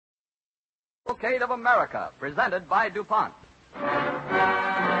Cavalcade of America, presented by DuPont.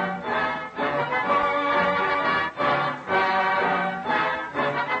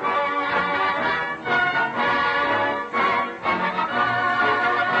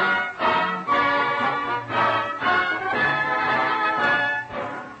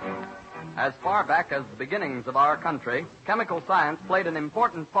 As far back as the beginnings of our country, chemical science played an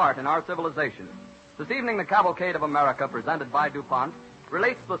important part in our civilization. This evening, the Cavalcade of America, presented by DuPont,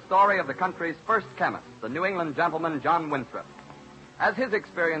 relates the story of the country's first chemist, the New England gentleman John Winthrop. As his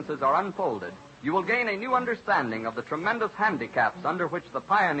experiences are unfolded, you will gain a new understanding of the tremendous handicaps under which the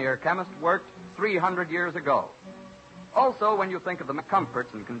pioneer chemist worked 300 years ago. Also, when you think of the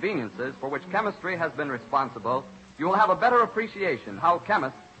comforts and conveniences for which chemistry has been responsible, you will have a better appreciation how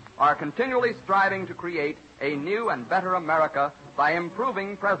chemists are continually striving to create a new and better America by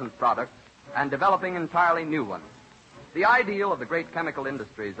improving present products and developing entirely new ones. The ideal of the great chemical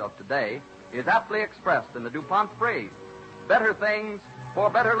industries of today is aptly expressed in the DuPont phrase, better things for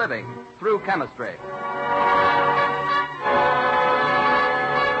better living through chemistry.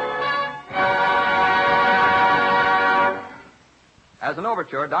 As an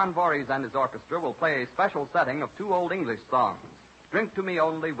overture, Don Voorhees and his orchestra will play a special setting of two old English songs, Drink to Me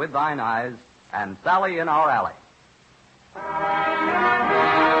Only with Thine Eyes and Sally in Our Alley.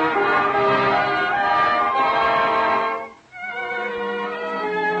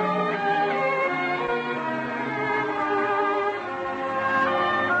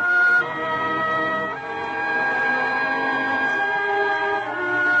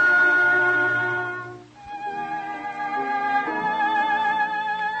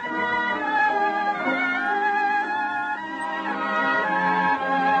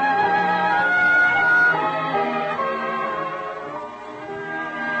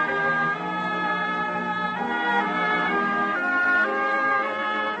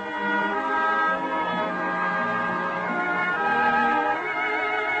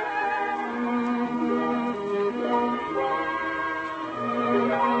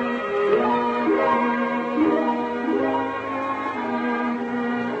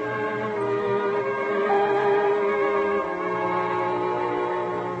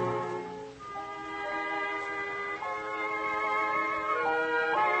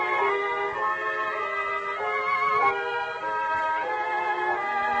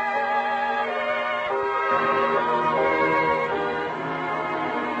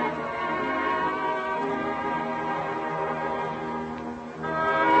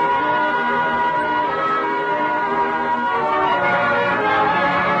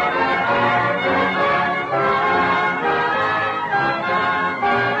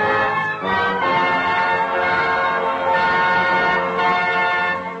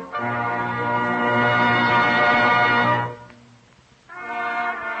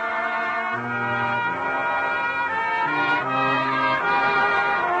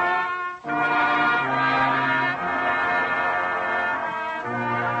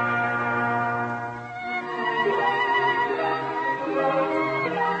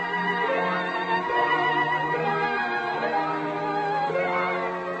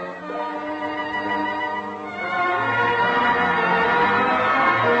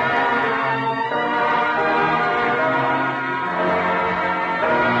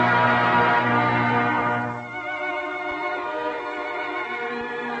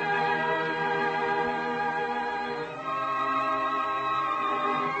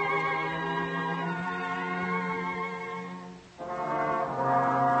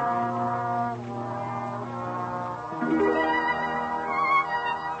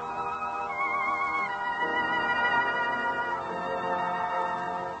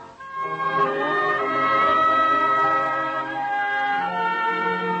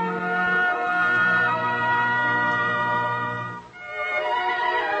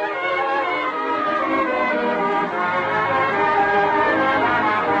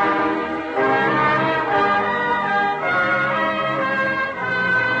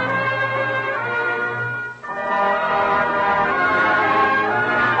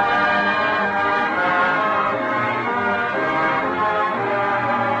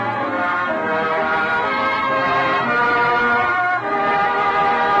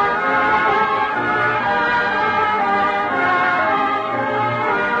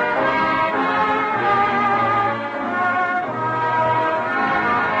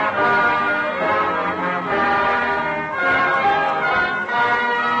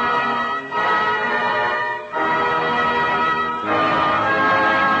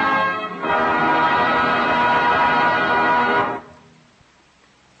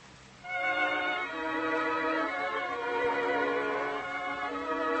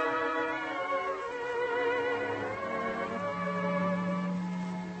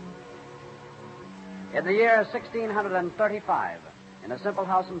 In the year 1635, in a simple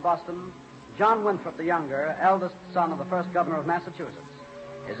house in Boston, John Winthrop the Younger, eldest son of the first governor of Massachusetts,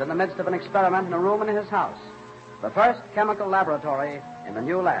 is in the midst of an experiment in a room in his house, the first chemical laboratory in the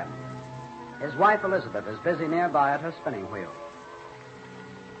new land. His wife, Elizabeth, is busy nearby at her spinning wheel.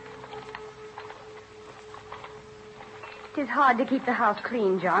 It is hard to keep the house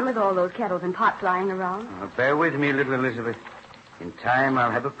clean, John, with all those kettles and pots lying around. Bear with me, little Elizabeth. In time,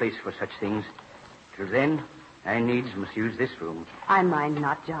 I'll have a place for such things. Till then, I needs must use this room. I mind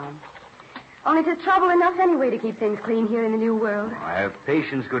not, John. Only 'tis trouble enough anyway to keep things clean here in the New World. I have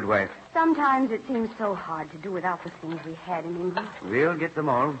patience, good wife. Sometimes it seems so hard to do without the things we had in England. We'll get them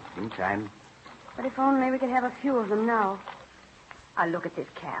all in time. But if only we could have a few of them now. Ah, look at this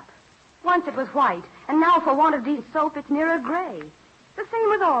cap. Once it was white, and now for want of decent soap, it's nearer gray. The same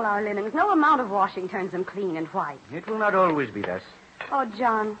with all our linens. No amount of washing turns them clean and white. It will not always be thus. Oh,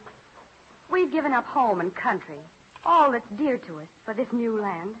 John, we've given up home and country, all that's dear to us, for this new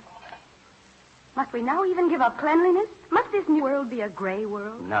land. Must we now even give up cleanliness? Must this new world be a gray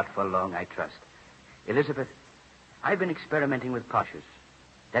world? Not for long, I trust. Elizabeth, I've been experimenting with polishes.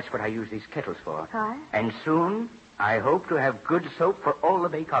 That's what I use these kettles for. Huh? And soon, I hope to have good soap for all the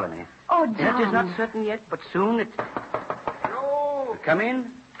Bay Colony. Oh, John. That is not certain yet, but soon it... Hello. Come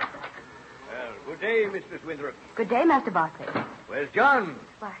in. Well, good day, Mistress Winthrop. Good day, Master Barclay. Where's John?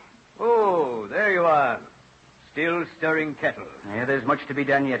 Why, Oh, there you are. Still stirring kettle. Yeah, there's much to be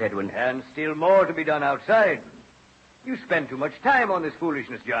done yet, Edwin. And still more to be done outside. You spend too much time on this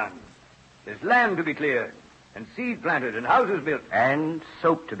foolishness, John. There's land to be cleared, and seed planted, and houses built. And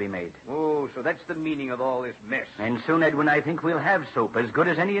soap to be made. Oh, so that's the meaning of all this mess. And soon, Edwin, I think we'll have soap as good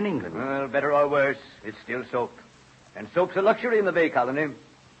as any in England. Well, better or worse, it's still soap. And soap's a luxury in the Bay Colony.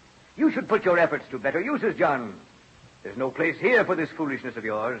 You should put your efforts to better uses, John. There's no place here for this foolishness of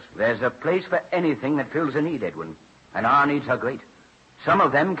yours. There's a place for anything that fills a need, Edwin. And our needs are great. Some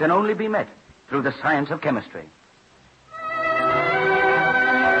of them can only be met through the science of chemistry.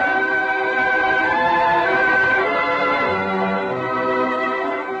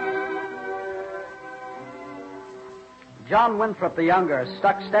 John Winthrop the Younger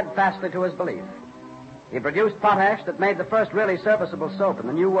stuck steadfastly to his belief. He produced potash that made the first really serviceable soap in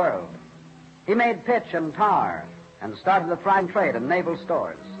the New World. He made pitch and tar and started the frying trade in naval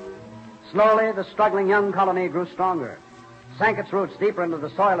stores. Slowly, the struggling young colony grew stronger, sank its roots deeper into the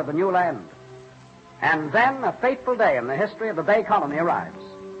soil of the new land. And then a fateful day in the history of the Bay Colony arrives.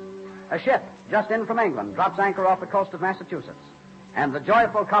 A ship, just in from England, drops anchor off the coast of Massachusetts, and the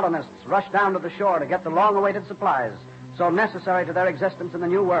joyful colonists rush down to the shore to get the long-awaited supplies so necessary to their existence in the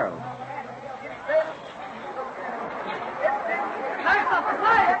New World.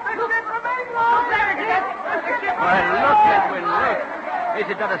 Why, look, Edwin, look. Is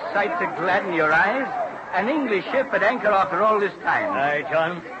it not a sight to gladden your eyes? An English ship at anchor after all this time. Aye,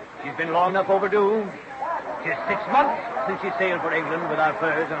 John. She's been long enough overdue. 'Tis 6 months since she sailed for England with our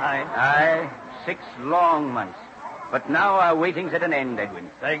furs and hides. Aye, 6 long months. But now our waiting's at an end,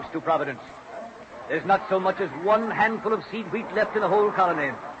 Edwin. Thanks to Providence. There's not so much as one handful of seed wheat left in the whole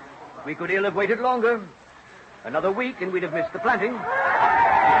colony. We could ill have waited longer. Another week and we'd have missed the planting. But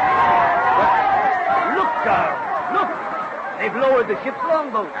look, John. Look. They've lowered the ship's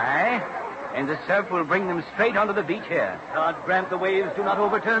longboat. Aye, and the surf will bring them straight onto the beach here. God grant the waves do not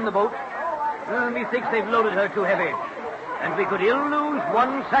overturn the boat. Methinks they've loaded her too heavy. And we could ill lose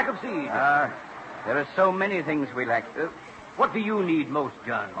one sack of seed. There are so many things we lack. What do you need most,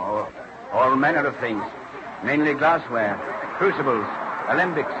 John? Oh, all manner of things. Mainly glassware, crucibles,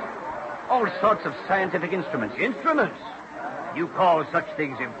 alembics, all sorts of scientific instruments. Instruments? You call such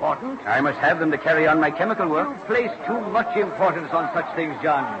things important? I must have them to carry on my chemical work. You place too much importance on such things,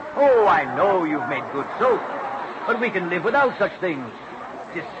 John. Oh, I know you've made good soap, but we can live without such things.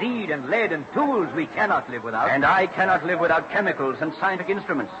 'Tis seed and lead and tools we cannot live without. And I cannot live without chemicals and scientific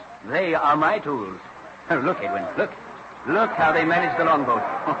instruments. They are my tools. Look, Edwin, look. Look how they manage the longboat.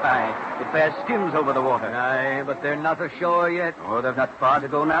 Why, it bears skims over the water. Aye, but they're not ashore yet. Oh, they've not far to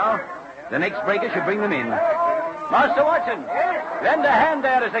go now. The next breaker should bring them in. Master Watson, lend a hand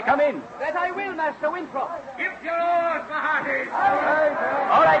there as they come in. That I will, Master Winthrop. Give your oars, my hearties.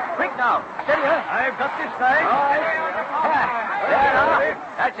 All right, quick now. Steady her. I've got this time. All right. There now.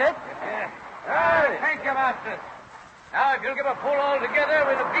 That's it. Thank you, Master. Now, if you'll give a pull all together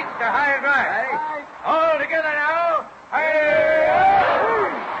with the beach to high and dry. All together now.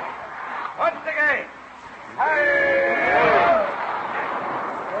 Once again.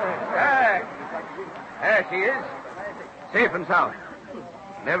 There she is. Safe and sound.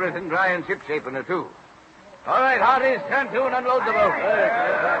 And everything dry and shipshape in her, too. All right, hearties, turn to and unload the boat.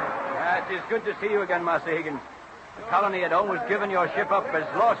 That's It is good to see you again, Master Higgins. The colony had almost given your ship up as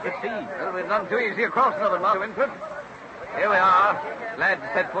lost at sea. Well, we've none too easy across of Master Winthrop. Here we are. Glad to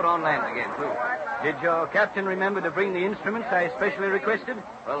set foot on land again, too. Did your captain remember to bring the instruments I specially requested?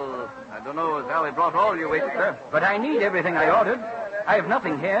 Well, I don't know as how he brought all you wished, sir. But I need everything I ordered. I have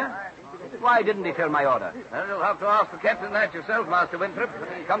nothing here. Why didn't he fill my order? Well, you'll have to ask the captain that yourself, Master Winthrop,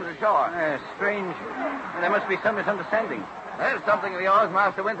 when he comes ashore. Strange. There must be some misunderstanding. There's something of yours,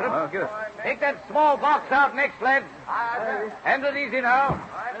 Master Winthrop. Oh, good. Take that small box out next, lads. Handle it easy now.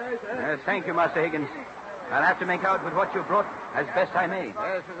 Thank you, Master Higgins. I'll have to make out with what you brought as best I may.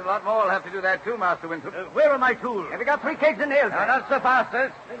 Yes, there's a lot more. I'll have to do that, too, Master Winthrop. Where are my tools? Have you got 3 kegs of nails? No, not so fast,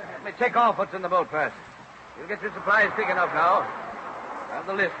 sir. Let me check off what's in the boat first. You'll get your supplies quick enough now. I have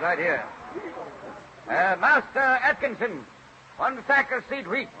the list right here. Master Atkinson, 1 sack of seed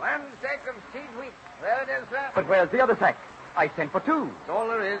wheat. 1 sack of seed wheat. There it is, sir. But where's the other sack? I sent for 2. That's all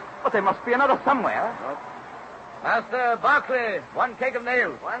there is. But there must be another somewhere. Nope. Master Barkley, 1 keg of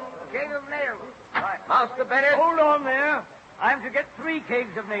nails. 1 keg of nails. Right. Master Bennett. Hold on there. I'm to get 3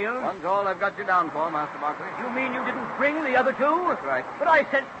 kegs of nails. One's all I've got you down for, Master Barkley. You mean you didn't bring the other 2? That's right. But I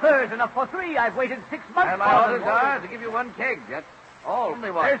sent furs enough for 3. I've waited 6 months And for my them. orders are to give you 1 keg. That's all.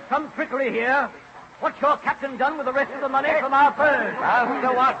 Only one. There's some trickery here. What's your captain done with the rest of the money from our furs?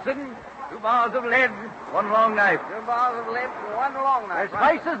 Master Watson, 2 bars of lead, 1 long knife. 2 bars of lead, 1 long knife. There's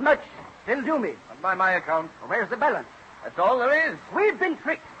twice as much. Still due me. Not by my account. Well, where's the balance? That's all there is. We've been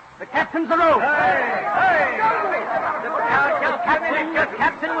tricked. The captain's a rogue. Hey! Your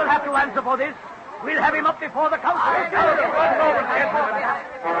captain will have to answer for this. We'll have him up before the council.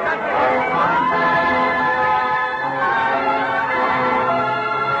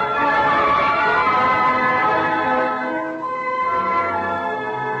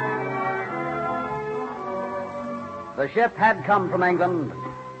 The ship had come from England,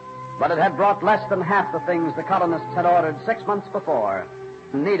 but it had brought less than half the things the colonists had ordered 6 months before,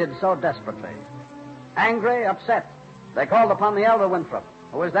 needed so desperately. Angry, upset, they called upon the elder Winthrop,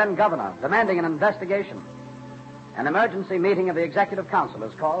 who was then governor, demanding an investigation. An emergency meeting of the Executive Council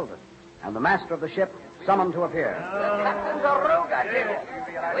is called, and the master of the ship summoned to appear. Captain's a rogue, I tell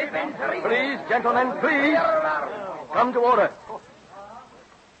you. We've been treated. Please, gentlemen, please. Come to order.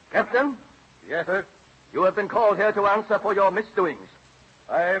 Captain? Yes, sir. You have been called here to answer for your misdoings.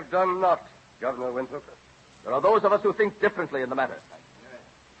 I've done naught, Governor Winthrop. There are those of us who think differently in the matter.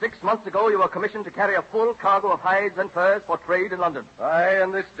 6 months ago, you were commissioned to carry a full cargo of hides and furs for trade in London. Aye,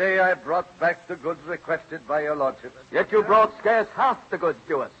 and this day I brought back the goods requested by your lordship. Yet you brought scarce half the goods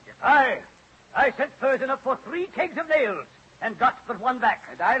to us. Aye. I sent furs enough for 3 kegs of nails and got but 1 back.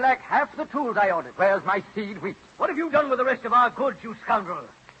 And I lack half the tools I ordered. Where's my seed wheat? What have you done with the rest of our goods, you scoundrel?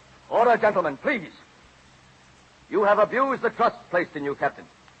 Order, gentlemen, please. You have abused the trust placed in you, Captain.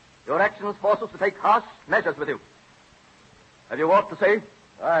 Your actions force us to take harsh measures with you. Have you aught to say?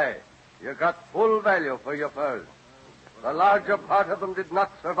 Aye, you got full value for your furs. The larger part of them did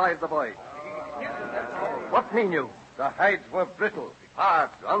not survive the voyage. What mean you? The hides were brittle,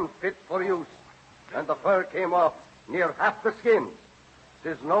 hard, unfit for use, and the fur came off near half the skins.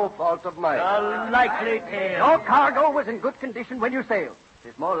 'Tis no fault of mine. A likely tale. Your cargo was in good condition when you sailed.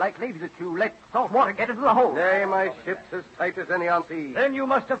 It's more likely that you let salt water get into the hold. Nay, my ship's as tight as any on sea. Then you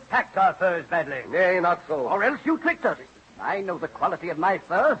must have packed our furs badly. Nay, not so. Or else you tricked us. I know the quality of my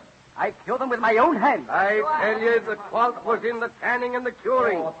furs. I cure them with my own hands. I tell you, the fault was in the tanning and the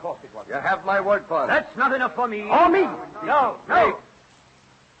curing. Oh, of course it was. You have my word for it. That's not enough for me. Or me. No.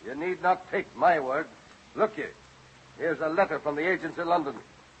 You need not take my word. Look here. Here's a letter from the agents in London.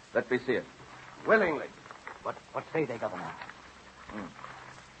 Let me see it. Willingly. What say they, Governor?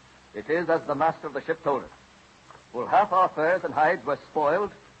 It is as the master of the ship told us. Full half our furs and hides were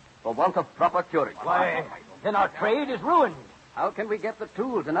spoiled for want of proper curing. Why, then our trade is ruined. How can we get the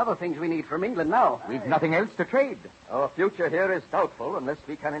tools and other things we need from England now? We've nothing else to trade. Our future here is doubtful unless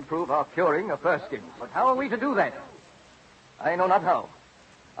we can improve our curing of fur skins. But how are we to do that? I know not how.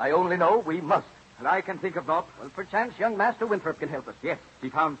 I only know we must. And I can think of naught. Well, perchance young Master Winthrop can help us. Yes, he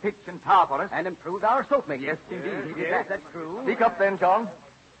found pitch and tar for us. And improved our soap making. Yes, indeed, he did Yes, that. that's true. Speak up then, John.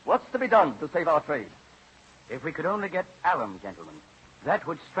 What's to be done to save our trade? If we could only get alum, gentlemen, that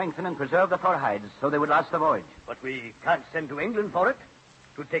would strengthen and preserve the fur hides so they would last the voyage. But we can't send to England for it.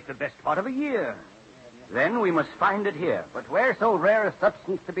 It would take the best part of a year. Then we must find it here. But where so rare a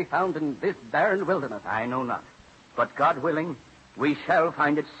substance to be found in this barren wilderness? I know not. But God willing, we shall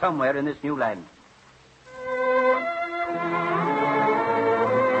find it somewhere in this new land.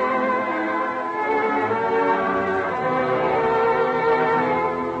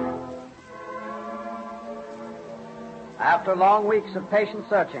 After long weeks of patient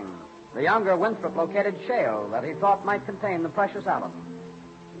searching, The younger Winthrop located shale that he thought might contain the precious alum.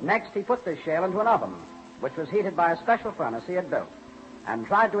 Next, he put this shale into an oven, which was heated by a special furnace he had built, and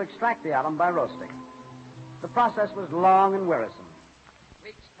tried to extract the alum by roasting. The process was long and wearisome.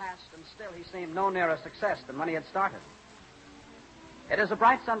 Weeks passed, and still he seemed no nearer success than when he had started. It is a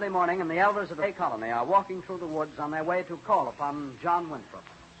bright Sunday morning, and the elders of the Bay Colony are walking through the woods on their way to call upon John Winthrop.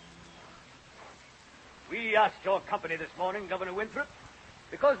 We asked your company this morning, Governor Winthrop,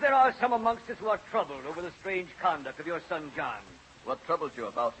 because there are some amongst us who are troubled over the strange conduct of your son, John. What troubles you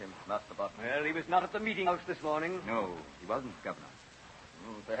about him, Master Butler? Well, he was not at the meeting house this morning. No, he wasn't, Governor.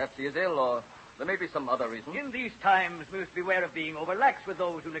 Perhaps he is ill, or there may be some other reason. In these times, we must beware of being overlax with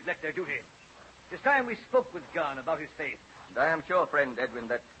those who neglect their duty. This time we spoke with John about his faith. And I am sure, friend Edwin,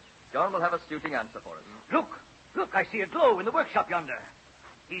 that John will have a suiting answer for us. Look, I see a glow in the workshop yonder.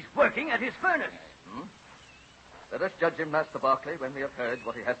 He's working at his furnace. Let us judge him, Master Barclay, when we have heard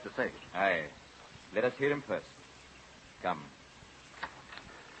what he has to say. Aye. Let us hear him first. Come.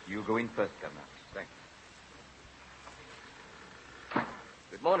 You go in first, Governor. Thanks.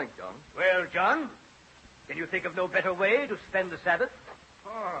 Good morning, John. Well, John, can you think of no better way to spend the Sabbath?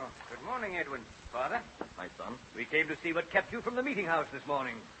 Oh, good morning, Edwin. Father? My son. We came to see what kept you from the meeting house this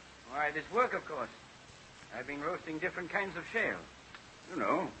morning. Why, this work, of course. I've been roasting different kinds of shale. You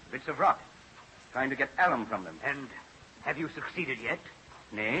know, bits of rock. Trying to get alum from them. And have you succeeded yet?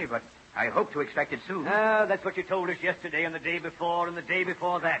 Nay, but I hope to extract it soon. That's what you told us yesterday and the day before and the day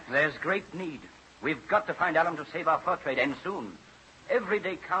before that. There's great need. We've got to find alum to save our fur trade, and soon. Every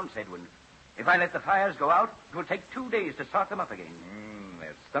day counts, Edwin. If I let the fires go out, it will take 2 days to start them up again.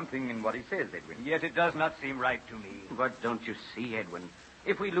 There's something in what he says, Edwin. Yet it does not seem right to me. But don't you see, Edwin?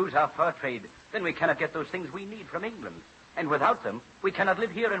 If we lose our fur trade, then we cannot get those things we need from England. And without them, we cannot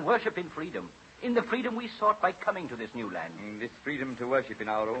live here and worship in freedom. In the freedom we sought by coming to this new land. This freedom to worship in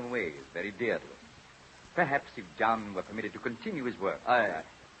our own way is very dear to us. Perhaps if John were permitted to continue his work. Aye.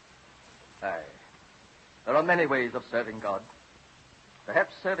 There are many ways of serving God.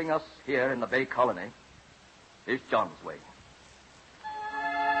 Perhaps serving us here in the Bay Colony is John's way.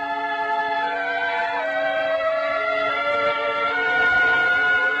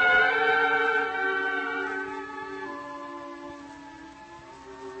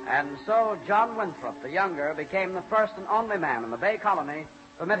 And so John Winthrop, the younger, became the first and only man in the Bay Colony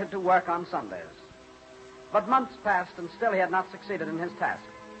permitted to work on Sundays. But months passed, and still he had not succeeded in his task.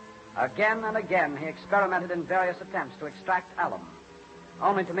 Again and again he experimented in various attempts to extract alum,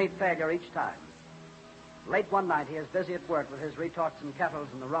 only to meet failure each time. Late one night, he is busy at work with his retorts and kettles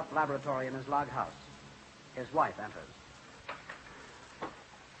in the rough laboratory in his log house. His wife enters.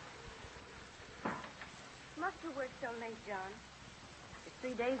 Must you work so late, John? It's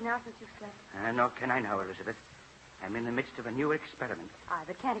 3 days now since you slept. Nor can I now, Elizabeth. I'm in the midst of a new experiment.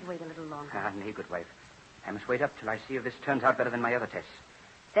 But can't it wait a little longer? Nay, good wife. I must wait up till I see if this turns out better than my other tests.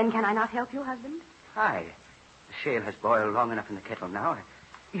 Then can I not help you, husband? Aye. The shale has boiled long enough in the kettle now.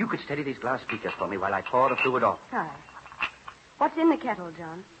 You could steady these glass beakers for me while I pour the fluid off. Aye. What's in the kettle,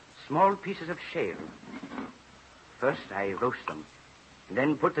 John? Small pieces of shale. First, I roast them, and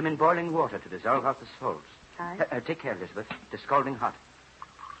then put them in boiling water to dissolve out the salts. Aye. Take care, Elizabeth. They're scalding hot.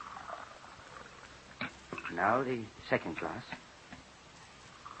 Now the second glass.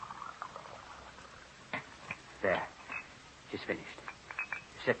 There. Just finished.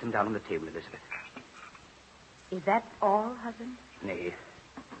 Set them down on the table, Elizabeth. Is that all, husband? Nay.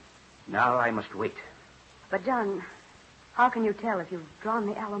 Now I must wait. But, John, how can you tell if you've drawn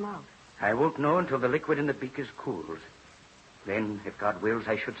the alum out? I won't know until the liquid in the beakers cools. Then, if God wills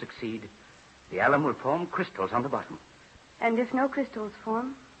I should succeed, the alum will form crystals on the bottom. And if no crystals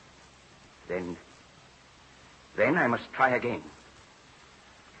form? Then I must try again.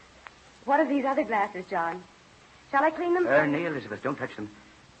 What are these other glasses, John? Shall I clean them? Nay, Elizabeth, don't touch them.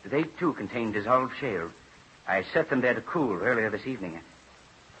 They, too, contain dissolved shale. I set them there to cool earlier this evening.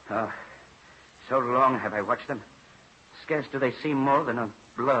 Oh, so long have I watched them. Scarce do they seem more than a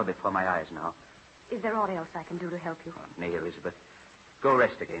blur before my eyes now. Is there aught else I can do to help you? Oh, nay, Elizabeth. Go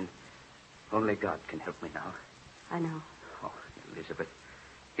rest again. Only God can help me now. I know. Oh, Elizabeth,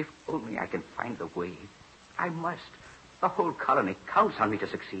 if only I can find the way. I must. The whole colony counts on me to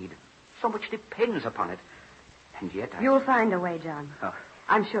succeed. So much depends upon it. And yet You'll find a way, John. Oh.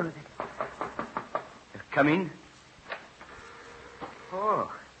 I'm sure of it. Come in.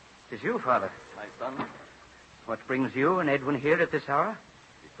 Oh, it's you, Father. My son, What brings you and Edwin here at this hour?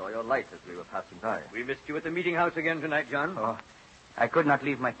 we saw your light as we were passing by. We missed you at the meeting house again tonight, John. Oh, I could not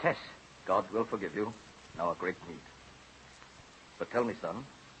leave my tests. God will forgive you. Now a great need. But tell me, son,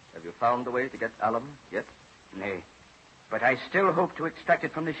 have you found the way to get alum yet? Nay, But I still hope to extract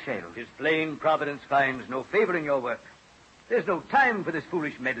it from this shale. It is plain Providence finds no favor in your work. There's no time for this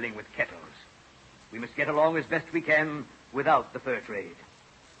foolish meddling with kettles. We must get along as best we can without the fur trade.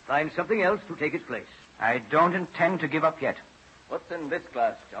 Find something else to take its place. I don't intend to give up yet. What's in this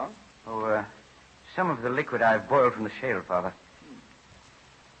glass, John? Some of the liquid I've boiled from the shale, Father.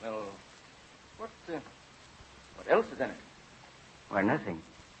 Well, what else is in it? Why, nothing.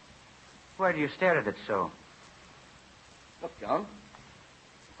 Why do you stare at it so? Look, John.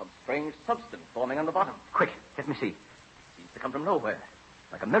 Some strange substance forming on the bottom. Quick, let me see. Seems to come from nowhere.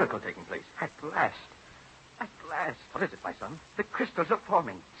 Like a miracle taking place. At last. At last. What is it, my son? The crystals are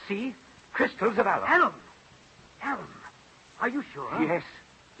forming. See? Crystals of alum. Alum! Alum! Are you sure? Yes.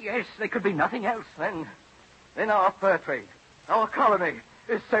 Yes, there could be nothing else. Then our fur trade, our colony,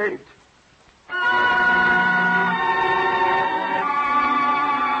 is saved.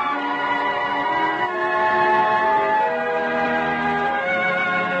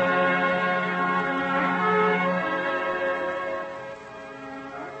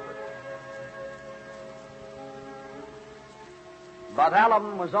 But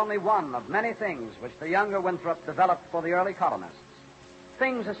alum was only one of many things which the younger Winthrop developed for the early colonists,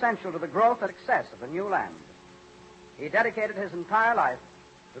 things essential to the growth and success of the new land. He dedicated his entire life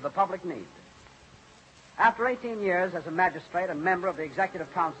to the public need. After 18 years as a magistrate and member of the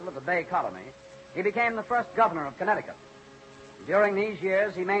Executive Council of the Bay Colony, he became the first governor of Connecticut. During these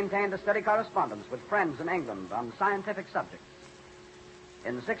years, he maintained a steady correspondence with friends in England on scientific subjects.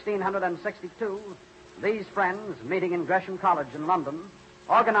 In 1662, these friends, meeting in Gresham College in London,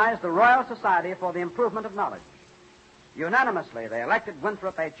 organized the Royal Society for the Improvement of Knowledge. Unanimously, they elected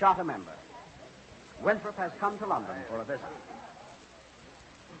Winthrop a charter member. Winthrop has come to London for a visit.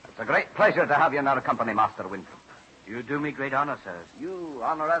 It's a great pleasure to have you in our company, Master Winthrop. You do me great honor, sir. You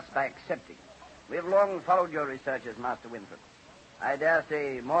honor us by accepting. We have long followed your researches, Master Winthrop. I dare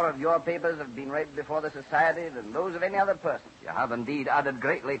say more of your papers have been read before the Society than those of any other person. You have indeed added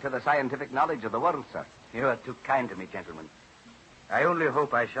greatly to the scientific knowledge of the world, sir. You are too kind to me, gentlemen. I only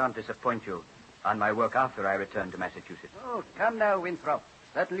hope I shan't disappoint you on my work after I return to Massachusetts. Oh, come now, Winthrop.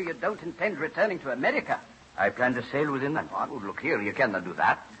 Certainly you don't intend returning to America. I plan to sail within that. Oh, look here, you cannot do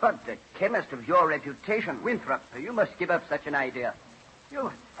that. But a chemist of your reputation, Winthrop, you must give up such an idea.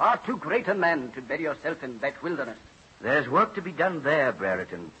 You're far too great a man to bury yourself in that wilderness. There's work to be done there,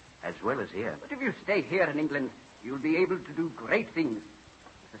 Brereton, as well as here. But if you stay here in England, you'll be able to do great things.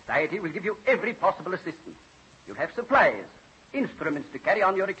 The Society will give you every possible assistance. You'll have supplies, instruments to carry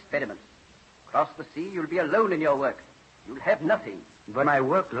on your experiments. Across the sea, you'll be alone in your work. You'll have nothing. But my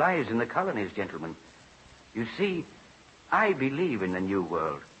work lies in the colonies, gentlemen. You see, I believe in the New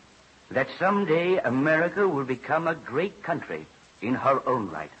World, that someday America will become a great country in her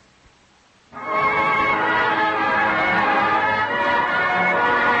own right.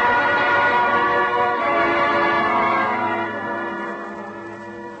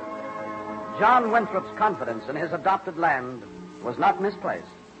 John Winthrop's confidence in his adopted land was not misplaced.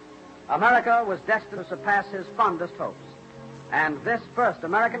 America was destined to surpass his fondest hopes, and this first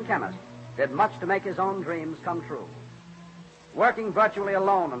American chemist did much to make his own dreams come true. Working virtually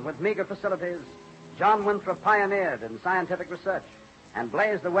alone and with meager facilities, John Winthrop pioneered in scientific research and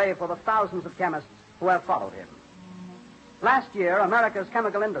blazed the way for the thousands of chemists who have followed him. Last year, America's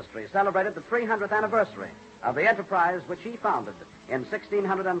chemical industry celebrated the 300th anniversary of the enterprise which he founded in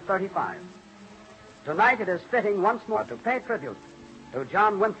 1635. Tonight it is fitting once more to pay tribute to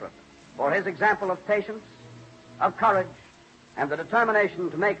John Winthrop for his example of patience, of courage, and the determination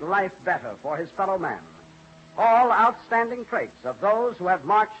to make life better for his fellow man. All outstanding traits of those who have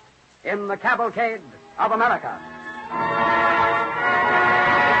marched in the Cavalcade of America.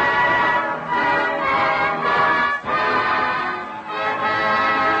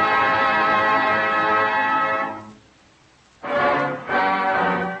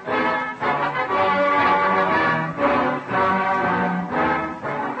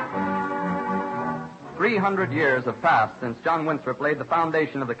 300 years have passed since John Winthrop laid the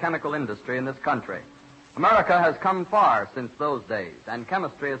foundation of the chemical industry in this country. America has come far since those days, and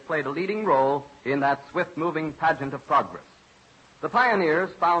chemistry has played a leading role in that swift-moving pageant of progress. The pioneers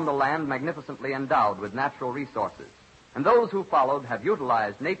found a land magnificently endowed with natural resources, and those who followed have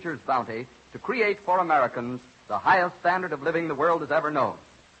utilized nature's bounty to create for Americans the highest standard of living the world has ever known.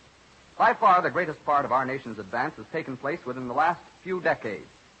 By far, the greatest part of our nation's advance has taken place within the last few decades.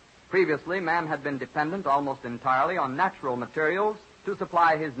 Previously, man had been dependent almost entirely on natural materials to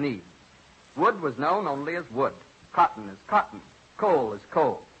supply his needs. Wood was known only as wood. Cotton as cotton. Coal as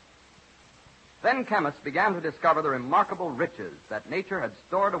coal. Then chemists began to discover the remarkable riches that nature had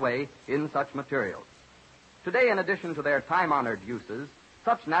stored away in such materials. Today, in addition to their time-honored uses,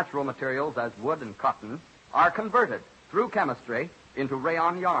 such natural materials as wood and cotton are converted through chemistry into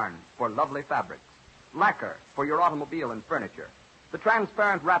rayon yarn for lovely fabrics, lacquer for your automobile and furniture, the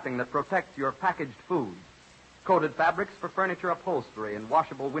transparent wrapping that protects your packaged foods, coated fabrics for furniture upholstery and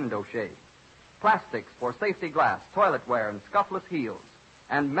washable window shades, plastics for safety glass, toiletware, and scuffless heels,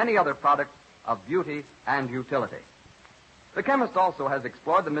 and many other products of beauty and utility. The chemist also has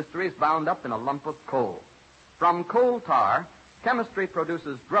explored the mysteries bound up in a lump of coal. From coal tar, chemistry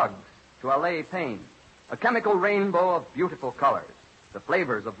produces drugs to allay pain, a chemical rainbow of beautiful colors, the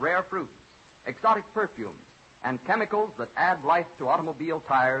flavors of rare fruits, exotic perfumes, and chemicals that add life to automobile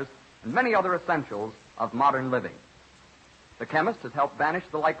tires and many other essentials of modern living. The chemist has helped banish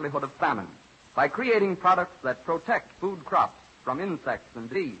the likelihood of famine by creating products that protect food crops from insects and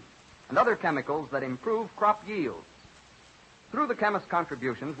disease, and other chemicals that improve crop yields. Through the chemist's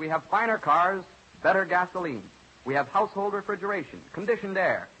contributions, we have finer cars, better gasoline. We have household refrigeration, conditioned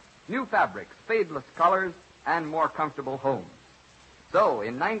air, new fabrics, fadeless colors, and more comfortable homes. So,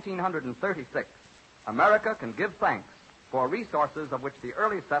 in 1936, America can give thanks for resources of which the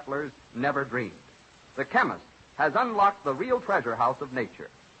early settlers never dreamed. The chemist has unlocked the real treasure house of nature.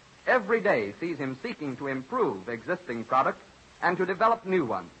 Every day sees him seeking to improve existing products and to develop new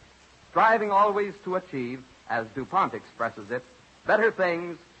ones, striving always to achieve, as DuPont expresses it, better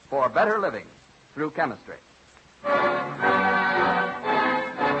things for better living through chemistry.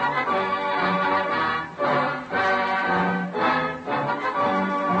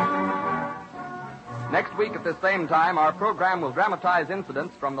 Next week at this same time, our program will dramatize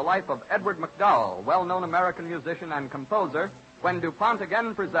incidents from the life of Edward McDowell, well-known American musician and composer, when DuPont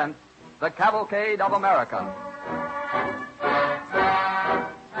again presents the Cavalcade of America.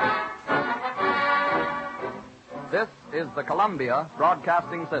 This is the Columbia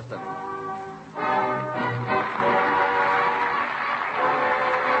Broadcasting System.